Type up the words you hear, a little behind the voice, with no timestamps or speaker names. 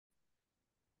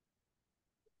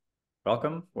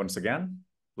Welcome once again.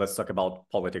 Let's talk about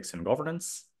politics and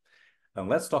governance. And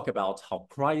let's talk about how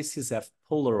crises have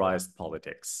polarized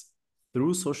politics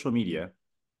through social media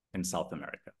in South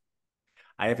America.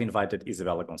 I have invited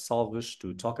Isabella Gonçalves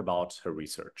to talk about her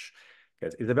research,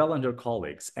 because Isabella and her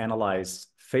colleagues analyzed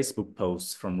Facebook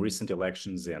posts from recent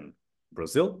elections in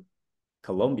Brazil,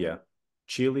 Colombia,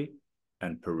 Chile,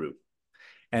 and Peru,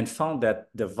 and found that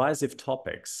divisive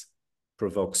topics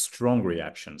provoke strong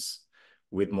reactions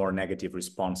with more negative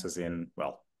responses in,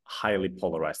 well, highly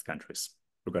polarized countries.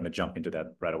 We're going to jump into that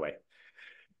right away.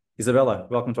 Isabella,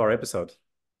 welcome to our episode.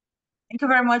 Thank you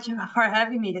very much for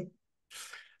having me.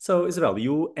 So, Isabella,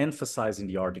 you emphasize in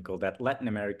the article that Latin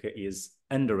America is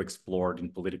underexplored in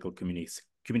political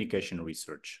communication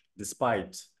research,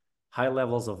 despite high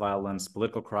levels of violence,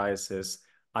 political crisis,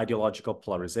 ideological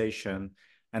polarization,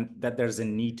 and that there's a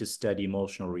need to study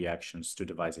emotional reactions to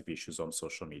divisive issues on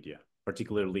social media,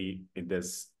 particularly in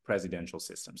these presidential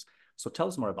systems. So tell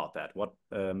us more about that. What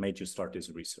made you start this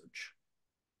research?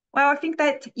 Well, I think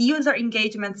that user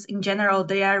engagements in general,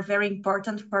 they are very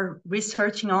important for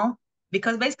researching on,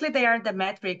 because basically they are the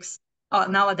metrics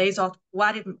nowadays of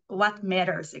what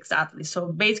matters exactly. So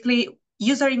basically,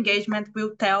 user engagement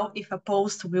will tell if a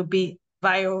post will be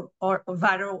viral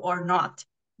or not.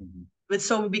 Mm-hmm.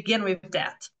 So we begin with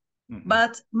that. Mm-hmm.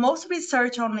 But most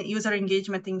research on user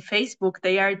engagement in Facebook,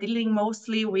 they are dealing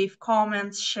mostly with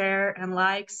comments, share, and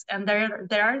likes. And there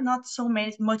are not so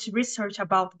much research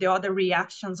about the other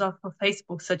reactions of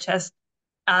Facebook, such as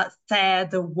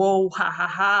sad, whoa, ha, ha,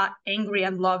 ha, angry,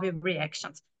 and loving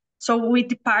reactions. So we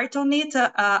depart on it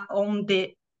on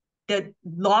the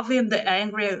loving and the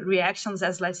angry reactions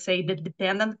as, let's say, the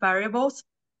dependent variables.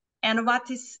 And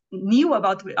what is new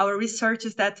about our research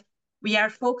is that we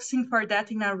are focusing for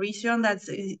that in a region that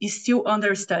is still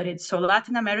understudied. So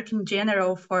Latin America in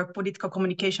general for political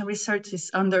communication research is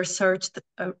undersearched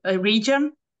a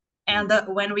region. And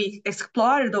when we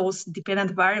explore those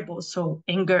dependent variables, so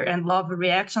anger and love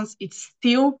reactions, it's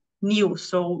still new.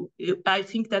 So I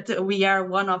think that we are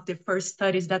one of the first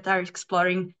studies that are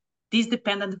exploring this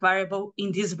dependent variable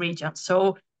in this region.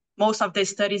 So most of the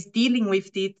studies dealing with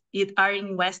it are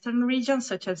in Western regions,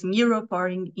 such as in Europe or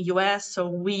in US. So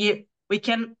we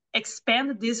can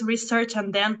expand this research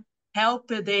and then help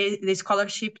the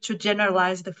scholarship to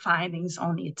generalize the findings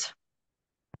on it.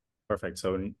 Perfect.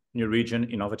 So new region,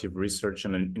 innovative research,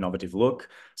 and an innovative look.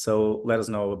 So let us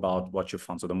know about what you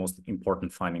found. So the most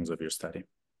important findings of your study.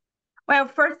 Well,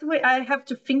 first, I have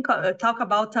to talk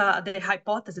about the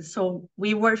hypothesis. So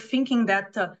we were thinking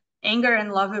that anger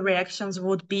and love reactions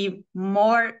would be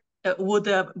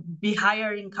be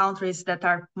higher in countries that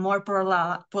are more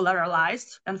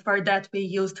polarized. And for that, we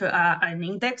used an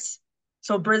index.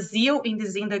 So Brazil in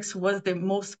this index was the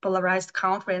most polarized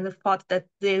country, and I thought that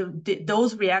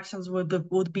those reactions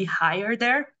would be higher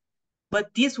there.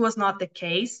 But this was not the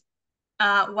case.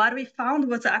 What we found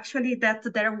was actually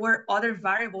that there were other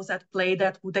variables at play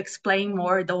that would explain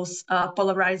more those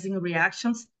polarizing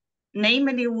reactions.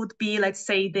 Namely, would be, let's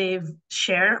say, the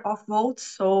share of votes.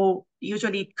 So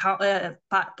usually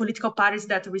political parties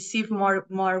that receive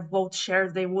more vote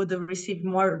shares, they would receive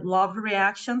more love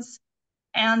reactions.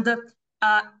 And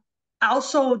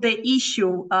also the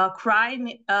issue, crime,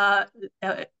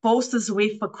 posts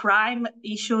with crime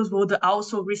issues would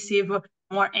also receive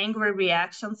more angry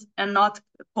reactions, and not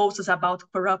posts about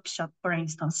corruption, for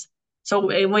instance. So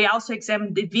we also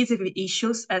examined divisive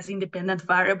issues as independent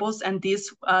variables, and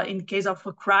this, in case of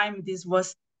a crime, this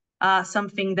was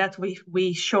something that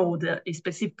we showed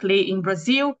specifically in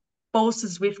Brazil.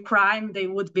 Posts with crime, they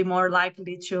would be more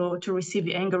likely to receive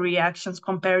angry reactions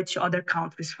compared to other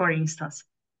countries, for instance.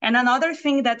 And another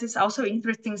thing that is also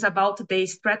interesting is about the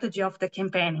strategy of the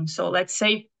campaigning. So let's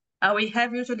say we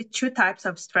have usually two types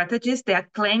of strategies, the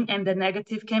acclaim and the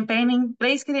negative campaigning.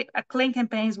 Basically, acclaim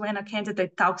campaign is when a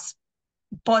candidate talks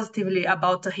positively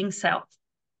about himself.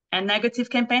 And negative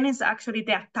campaign is actually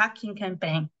the attacking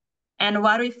campaign. And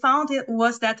what we found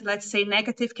was that, let's say,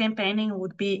 negative campaigning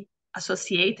would be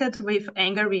associated with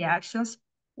anger reactions,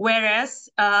 whereas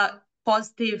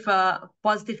positive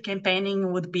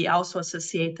campaigning would be also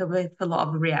associated with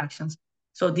love reactions.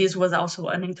 So this was also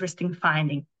an interesting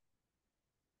finding.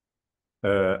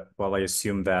 Well, I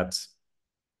assume that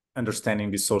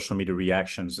understanding the social media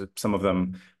reactions, some of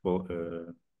them will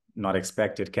not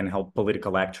expected, can help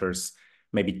political actors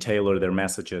maybe tailor their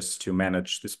messages to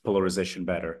manage this polarization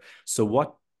better. So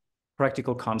what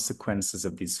practical consequences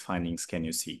of these findings can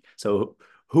you see? So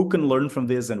who can learn from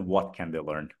this and what can they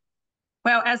learn?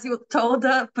 Well, as you told,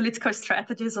 political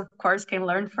strategies, of course, can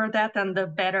learn from that and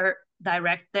better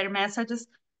direct their messages.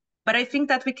 But I think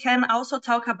that we can also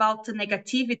talk about the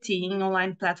negativity in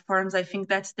online platforms. I think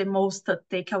that's the most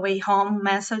takeaway home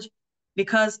message,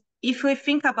 because if we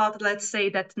think about, let's say,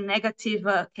 that negative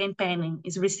campaigning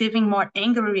is receiving more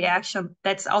angry reaction,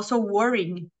 that's also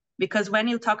worrying, because when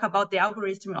you talk about the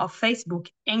algorithm of Facebook,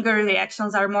 angry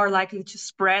reactions are more likely to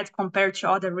spread compared to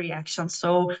other reactions.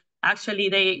 So actually,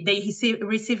 they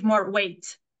receive more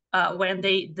weight when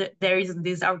there is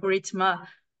this algorithm.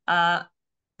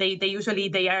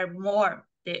 They are more,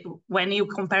 when you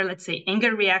compare, let's say,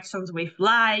 anger reactions with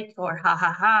like or ha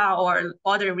ha ha or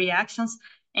other reactions,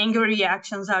 anger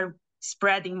reactions are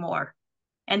spreading more.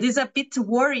 And this is a bit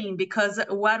worrying, because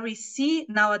what we see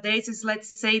nowadays is,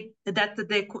 let's say, that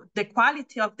the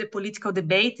quality of the political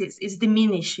debate is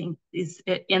diminishing. This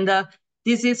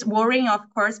is worrying, of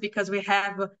course, because we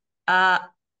have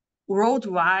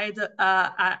worldwide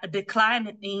a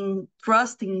decline in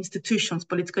trust in institutions,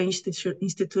 political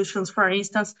institutions, for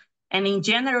instance. And in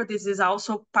general, this is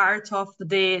also part of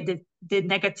the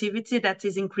negativity that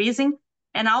is increasing,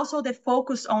 and also the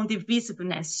focus on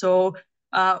divisiveness. So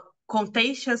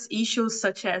contentious issues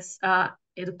such as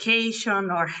education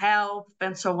or health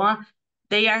and so on,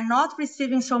 they are not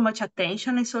receiving so much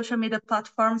attention in social media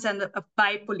platforms and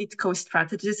by political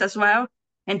strategies as well.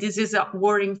 And this is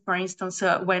worrying, for instance,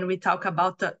 when we talk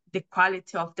about the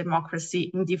quality of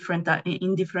democracy in different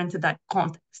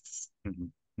contexts. Mm-hmm.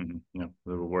 Mm-hmm. Yeah, a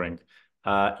little worrying.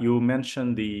 You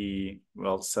mentioned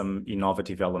some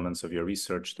innovative elements of your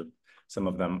research, some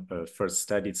of them first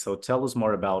studied. So tell us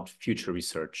more about future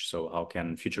research. So how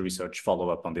can future research follow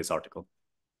up on this article?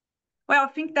 Well,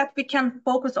 I think that we can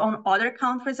focus on other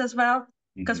countries as well.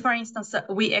 Because, for instance,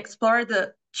 we explored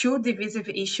the two divisive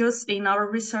issues in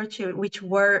our research, which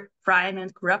were crime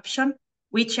and corruption,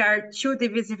 which are two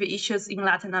divisive issues in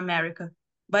Latin America.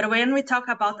 But when we talk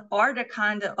about other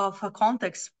kind of a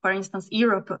context, for instance,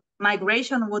 Europe,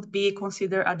 migration would be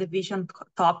considered a division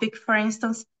topic, for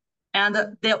instance.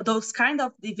 And those kind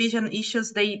of division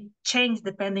issues, they change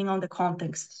depending on the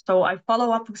context. So a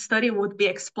follow-up study would be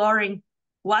exploring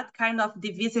what kind of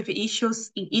divisive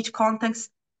issues in each context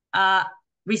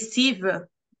receive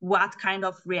what kind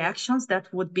of reactions.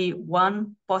 That would be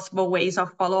one possible ways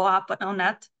of follow-up on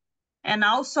that. And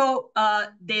also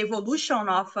the evolution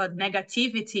of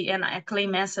negativity and acclaim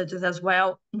messages as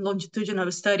well in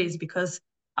longitudinal studies, because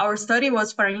our study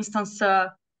was, for instance,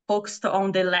 focused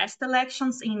on the last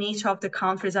elections in each of the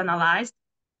countries analyzed.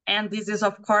 And this is,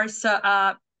 of course,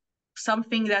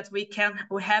 something that we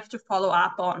have to follow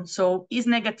up on. So is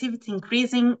negativity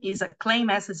increasing? Is acclaim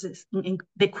messages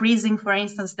decreasing, for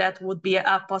instance? That would be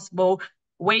a possible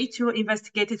way to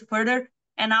investigate it further.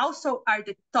 And also, are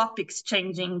the topics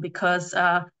changing? Because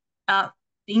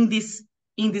in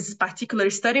this particular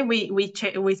study, we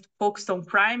focused on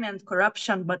crime and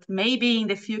corruption, but maybe in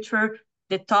the future,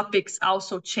 the topics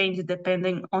also change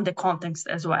depending on the context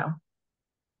as well.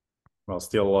 Well,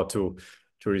 still a lot to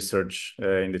research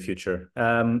in the future.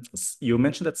 You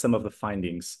mentioned that some of the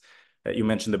findings, you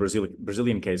mentioned the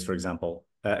Brazilian case, for example,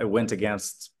 went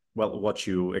against, well, what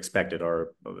you expected,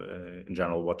 or in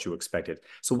general, what you expected.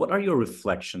 So what are your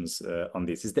reflections on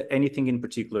this? Is there anything in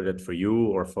particular that for you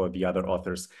or for the other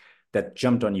authors that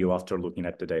jumped on you after looking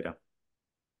at the data?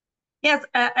 Yes,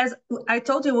 as I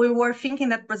told you, we were thinking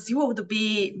that Brazil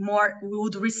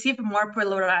would receive more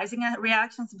polarizing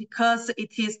reactions because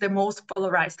it is the most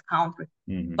polarized country.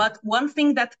 Mm-hmm. But one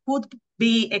thing that could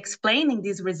be explaining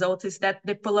these results is that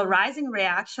the polarizing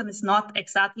reaction is not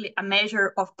exactly a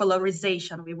measure of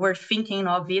polarization. We were thinking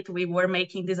of it, we were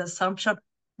making this assumption.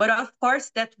 But of course,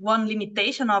 that one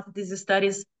limitation of these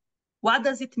studies, what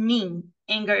does it mean,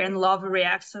 anger and love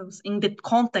reactions in the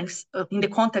context of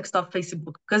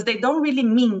Facebook? Because they don't really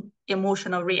mean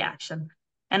emotional reaction.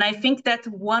 And I think that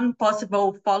one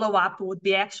possible follow-up would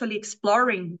be actually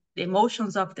exploring the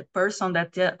emotions of the person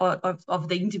of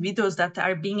the individuals that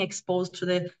are being exposed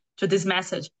to this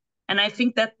message. And I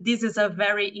think that this is a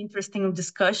very interesting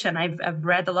discussion. I've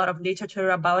read a lot of literature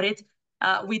about it.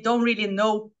 We don't really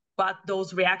know what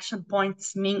those reaction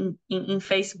points mean in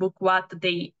Facebook, what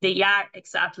they are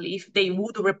exactly, if they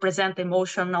would represent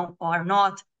emotion or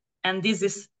not. And this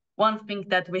is one thing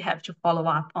that we have to follow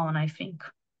up on, I think.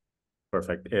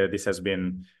 Perfect. This has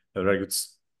been a very good,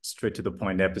 straight to the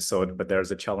point episode, but there's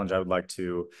a challenge I would like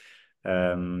to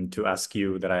ask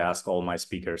you that I ask all my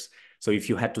speakers. So if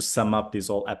you had to sum up this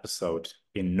whole episode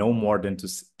in no more than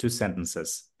two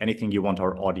sentences, anything you want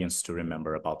our audience to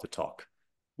remember about the talk,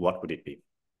 what would it be?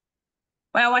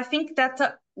 Well, I think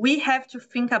that we have to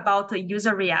think about the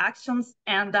user reactions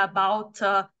and about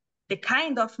the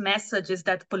kind of messages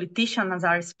that politicians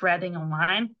are spreading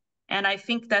online. And I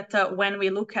think that when we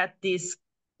look at this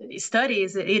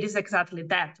studies, it is exactly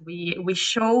that. We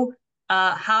show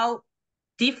how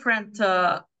different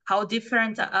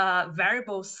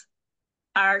variables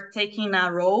are taking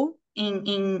a role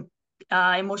in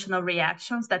emotional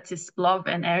reactions, that is love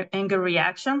and anger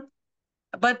reaction.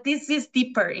 But this is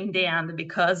deeper in the end,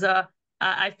 because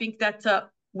I think that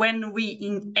when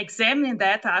we examine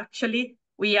that, actually,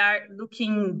 we are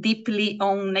looking deeply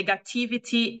on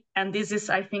negativity. And this is,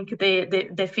 I think,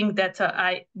 the thing that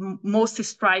most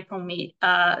strike on me,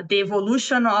 the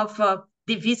evolution of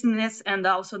divisiveness and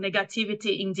also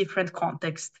negativity in different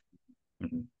contexts.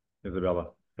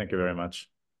 Isabella, thank you very much.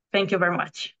 Thank you very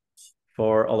much.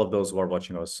 For all of those who are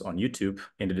watching us on YouTube,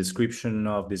 in the description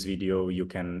of this video, you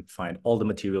can find all the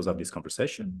materials of this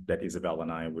conversation that Isabella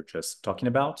and I were just talking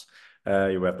about.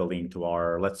 You have the link to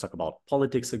our Let's Talk About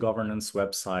Politics and Governance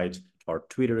website, to our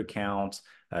Twitter account,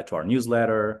 to our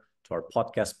newsletter, to our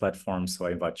podcast platform. So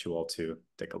I invite you all to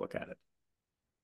take a look at it.